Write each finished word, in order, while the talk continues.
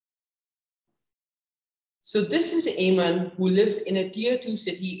So this is Ayman, who lives in a tier 2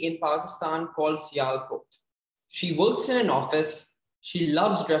 city in Pakistan called Sialkot. She works in an office. She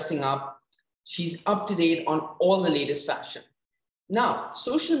loves dressing up. She's up to date on all the latest fashion. Now,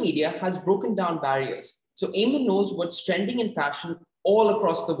 social media has broken down barriers. So Ayman knows what's trending in fashion all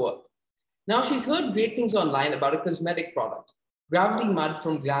across the world. Now, she's heard great things online about a cosmetic product, Gravity Mud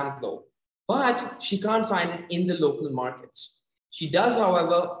from Glam Glow, but she can't find it in the local markets. She does,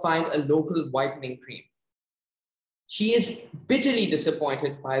 however, find a local whitening cream. She is bitterly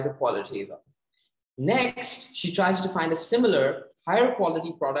disappointed by the quality though. Next, she tries to find a similar, higher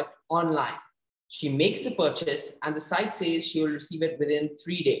quality product online. She makes the purchase and the site says she will receive it within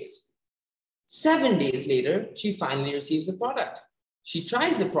 3 days. 7 days later, she finally receives the product. She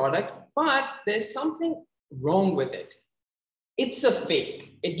tries the product, but there's something wrong with it. It's a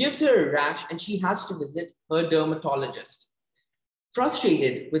fake. It gives her a rash and she has to visit her dermatologist.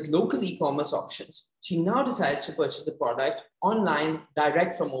 Frustrated with local e-commerce options, she now decides to purchase the product online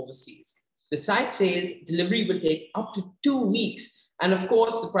direct from overseas. The site says delivery will take up to 2 weeks. And of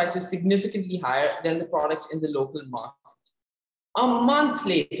course, the price is significantly higher than the products in the local market. A month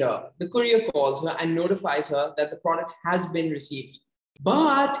later, the courier calls her and notifies her that the product has been received.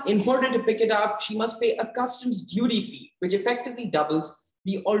 But in order to pick it up, she must pay a customs duty fee, which effectively doubles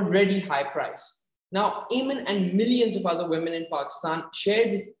the already high price. Now, Ayman and millions of other women in Pakistan share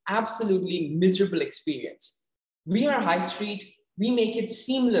this absolutely miserable experience. We are high street. We make it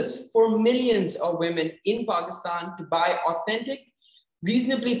seamless for millions of women in Pakistan to buy authentic,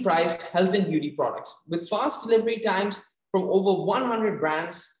 reasonably priced health and beauty products with fast delivery times from over 100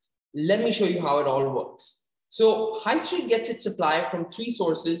 brands. Let me show you how it all works. So High Street gets its supply from 3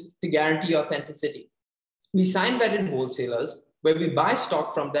 sources to guarantee authenticity. We sign vetted wholesalers where we buy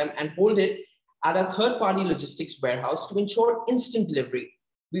stock from them and hold it at a third-party logistics warehouse to ensure instant delivery.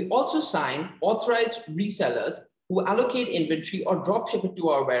 We also sign authorized resellers who allocate inventory or drop ship it to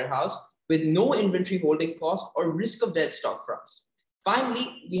our warehouse with no inventory holding cost or risk of dead stock for us.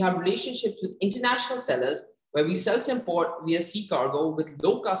 Finally, we have relationships with international sellers where we self-import via sea cargo with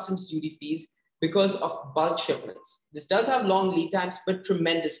low customs duty fees because of bulk shipments. This does have long lead times, but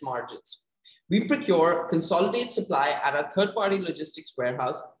tremendous margins. We procure consolidated supply at a third-party logistics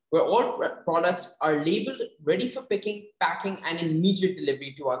warehouse where all products are labeled, ready for picking, packing, and immediate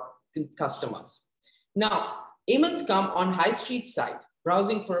delivery to our customers. Now, Ayman's come on High Street site,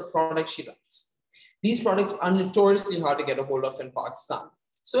 browsing for a product she likes. These products are notoriously hard to get a hold of in Pakistan.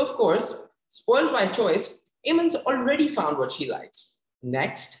 So of course, spoiled by choice, Ayman's already found what she likes.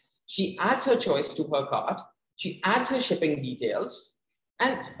 Next, she adds her choice to her cart. She adds her shipping details,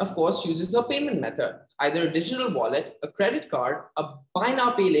 and of course chooses her payment method, either a digital wallet, a credit card, a buy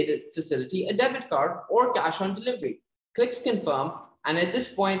now pay later facility, a debit card, or cash on delivery. Clicks confirm, and at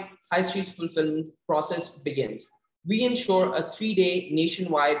this point, High Street's fulfillment process begins. We ensure a 3-day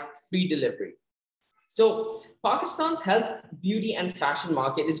nationwide free delivery. So Pakistan's health, beauty, and fashion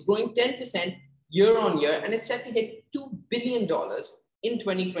market is growing 10% year on year, and is set to hit $2 billion in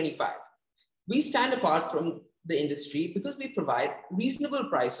 2025. We stand apart from the industry because we provide reasonable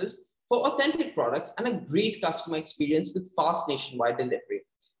prices for authentic products and a great customer experience with fast nationwide delivery.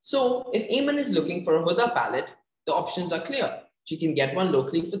 So if Ayman is looking for a Huda palette, the options are clear. She can get one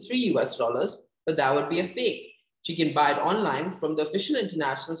locally for $3 US, but that would be a fake. She can buy it online from the official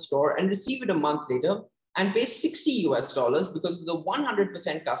international store and receive it a month later and pay $60 US because of the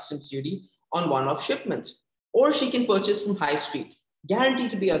 100% customs duty on one-off shipments. Or she can purchase from High Street, guaranteed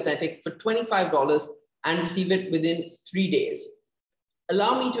to be authentic, for $25 and receive it within 3 days.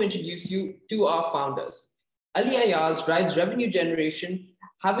 Allow me to introduce you to our founders. Ali Ayaz drives revenue generation,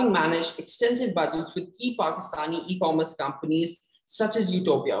 having managed extensive budgets with key Pakistani e-commerce companies such as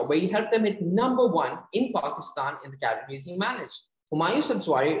Utopia, where he helped them hit #1 in Pakistan in the categories he managed. Humayun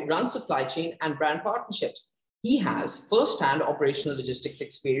Sabzwari runs supply chain and brand partnerships. He has first-hand operational logistics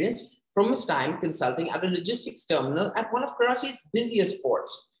experience from his time consulting at a logistics terminal at one of Karachi's busiest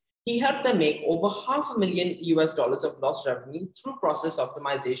ports. He helped them make over $500,000 US of lost revenue through process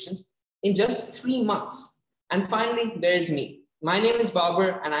optimizations in just 3 months. And finally, there is me. My name is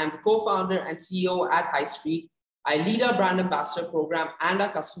Babar, and I am the co-founder and CEO at High Street. I lead our brand ambassador program and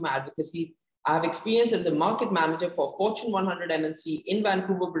our customer advocacy. I have experience as a market manager for Fortune 100 MNC in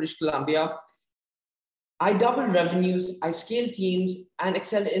Vancouver, British Columbia. I doubled revenues, I scaled teams, and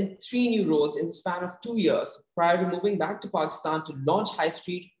excelled in 3 new roles in the span of 2 years prior to moving back to Pakistan to launch High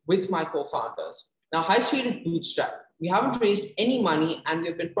Street with my co-founders. Now, High Street is bootstrapped. We haven't raised any money, and we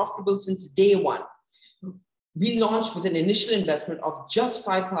have been profitable since day one. We launched with an initial investment of just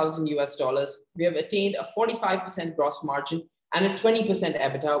 $5,000 US. We have attained a 45% gross margin and a 20%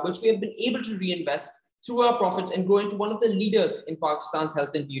 EBITDA, which we have been able to reinvest through our profits and grow into one of the leaders in Pakistan's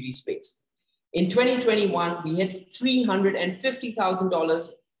health and beauty space. In 2021, we hit $350,000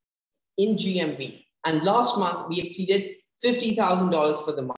 in GMV. And last month, we exceeded $50,000 for the month.